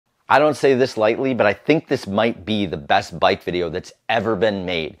I don't say this lightly, but I think this might be the best bike video that's ever been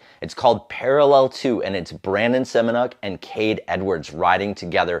made. It's called Parallel 2, and it's Brandon Semenuk and Kade Edwards riding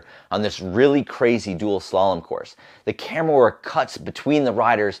together on this really crazy dual slalom course. The camera work cuts between the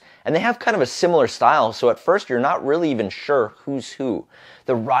riders, and they have kind of a similar style, so at first you're not really even sure who's who.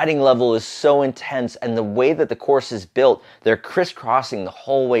 The riding level is so intense, and the way that the course is built, they're crisscrossing the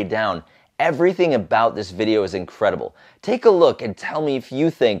whole way down. Everything about this video is incredible. Take a look and tell me if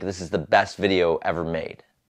you think this is the best video ever made.